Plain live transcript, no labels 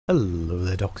Hello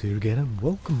there, Docs here again, and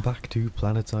welcome back to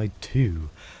Planetside 2.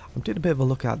 I'm taking a bit of a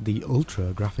look at the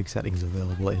ultra graphic settings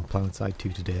available in Planetside 2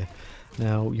 today.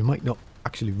 Now, you might not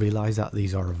actually realise that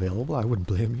these are available. I wouldn't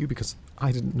blame you because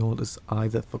I didn't notice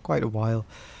either for quite a while,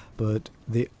 but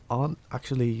they aren't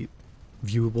actually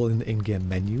viewable in the in-game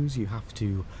menus. You have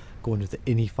to go into the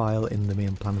ini file in the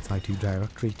main Planetside 2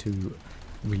 directory to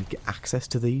really get access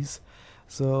to these.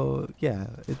 So yeah,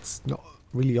 it's not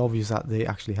really obvious that they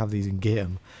actually have these in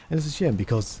game, and it's a shame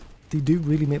because they do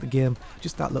really make the game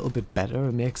just that little bit better.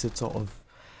 It makes it sort of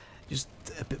just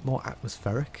a bit more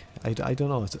atmospheric. I don't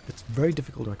know, it's very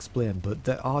difficult to explain, but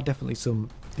there are definitely some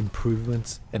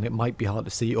improvements, and it might be hard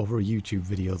to see over a YouTube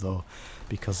video though,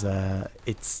 because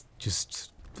it's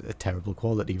just a terrible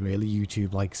quality really.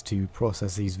 YouTube likes to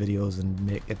process these videos and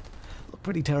make it look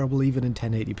pretty terrible even in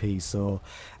 1080p, so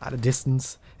at a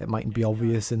distance it mightn't be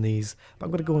obvious in these, but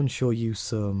I'm going to go and show you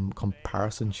some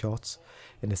comparison shots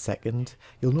in a second.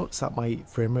 You'll notice that my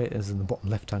frame rate is in the bottom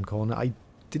left hand corner. I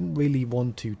didn't really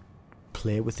want to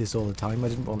play with this all the time. I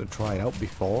didn't want to try it out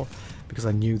before because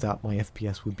I knew that my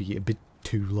FPS would be a bit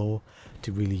too low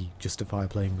to really justify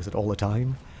playing with it all the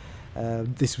time.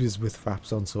 This was with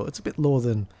fraps on, so it's a bit lower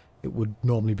than it would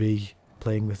normally be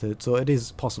playing with it, so it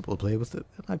is possible to play with it.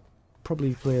 I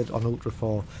probably played on Ultra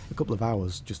for a couple of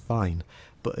hours just fine,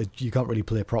 but you can't really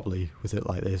play properly with it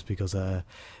like this because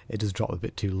it does drop a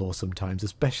bit too low sometimes,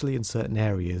 especially in certain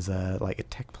areas. Like a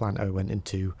tech plant I went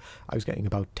into, I was getting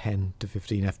about 10 to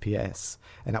 15 FPS,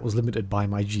 and that was limited by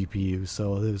my GPU,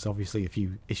 so there's obviously a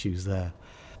few issues there.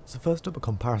 So first up, a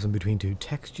comparison between two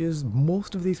textures.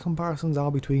 Most of these comparisons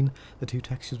are between the two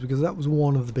textures because that was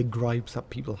one of the big gripes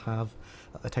that people have,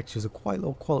 that the textures are quite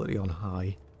low quality on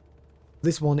high.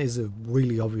 This one is a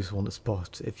really obvious one to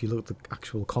spot if you look at the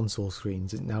actual console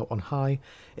screens. Now on high,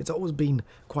 it's always been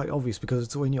quite obvious because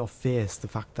it's so in your face, the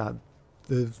fact that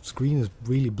the screen is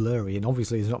really blurry, and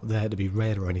obviously it's not there to be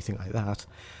read or anything like that.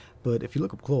 But if you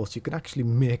look up close, you can actually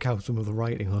make out some of the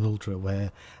writing on Ultra,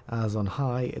 whereas on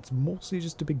high, it's mostly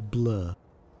just a big blur.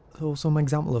 So some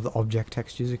example of the object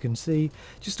textures you can see,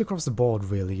 just across the board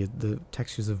really, the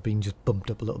textures have been just bumped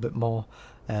up a little bit more.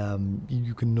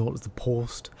 You can notice the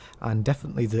post and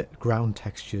definitely the ground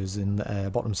textures in the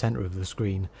bottom centre of the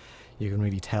screen. You can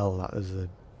really tell that there's a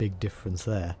big difference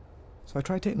there. So I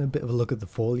tried taking a bit of a look at the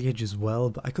foliage as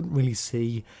well, but I couldn't really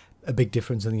see a big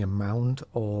difference in the amount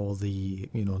or the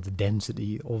the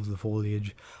density of the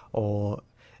foliage or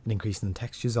an increase in the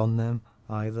textures on them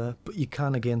either, but you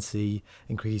can again see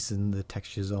increase in the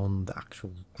textures on the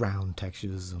actual ground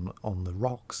textures on the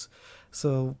rocks,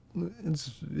 so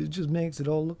it just makes it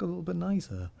all look a little bit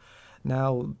nicer.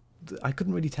 Now I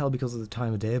couldn't really tell because of the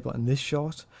time of day, but in this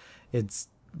shot it's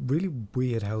really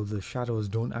weird how the shadows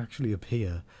don't actually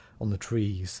appear on the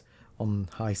trees on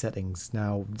high settings.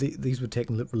 Now these were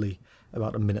taken literally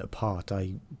about a minute apart.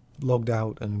 I logged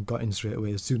out and got in straight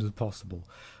away as soon as possible,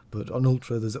 but on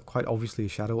Ultra there's quite obviously a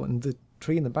shadow, and the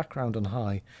tree in the background on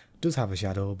high does have a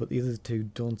shadow, but the other two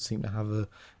don't seem to have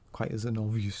quite as an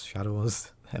obvious shadow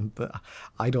as them. But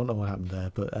I don't know what happened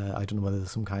there, but I don't know whether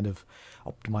there's some kind of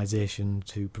optimization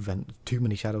to prevent too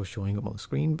many shadows showing up on the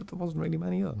screen, but there wasn't really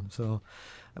many of them, so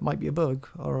it might be a bug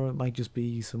or it might just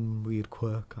be some weird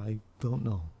quirk, I don't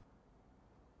know.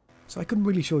 So I couldn't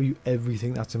really show you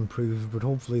everything that's improved, but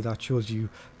hopefully that shows you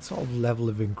the sort of level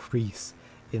of increase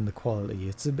in the quality.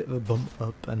 It's a bit of a bump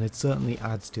up, and it certainly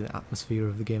adds to the atmosphere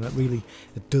of the game.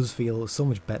 It does feel so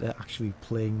much better actually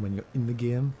playing when you're in the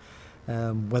game.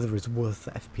 Whether it's worth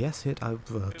the FPS hit,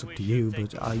 it's up to you,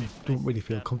 but I don't really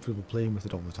feel comfortable playing with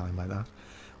it all the time like that.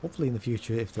 Hopefully in the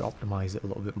future, if they optimise it a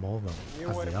little bit more, well,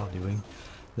 as they are doing,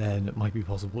 then it might be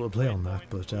possible to play on that,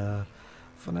 but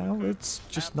for now it's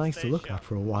just nice to look at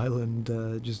for a while and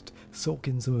just soak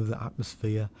in some of the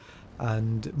atmosphere,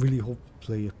 and really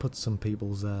hopefully it puts some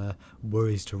people's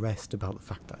worries to rest about the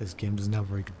fact that this game doesn't have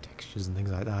very good textures and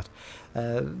things like that.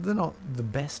 They're not the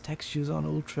best textures on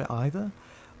Ultra either,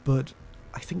 but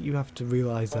I think you have to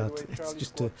realise that it's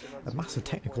just a massive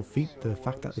technical feat, the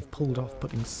fact that they've pulled off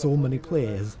putting so many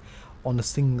players on a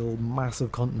single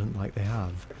massive continent like they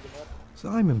have. So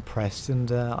I'm impressed,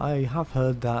 and I have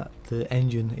heard that the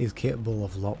engine is capable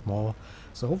of a lot more,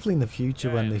 so hopefully in the future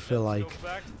when they feel like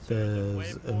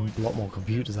there's a lot more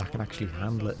computers that can actually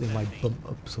handle it, they might bump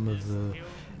up some of the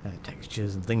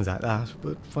textures and things like that.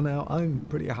 But for now I'm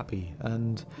pretty happy,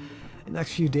 and in the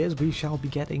next few days we shall be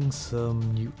getting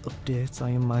some new updates,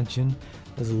 I imagine.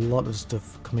 There's a lot of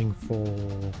stuff coming for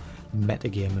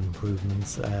metagame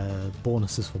improvements,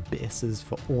 bonuses for bases,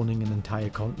 for owning an entire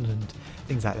continent,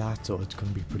 things like that, so it's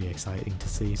going to be pretty exciting to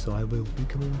see. So I will be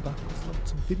coming back with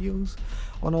lots of videos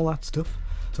on all that stuff.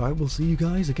 So I will see you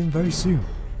guys again very soon.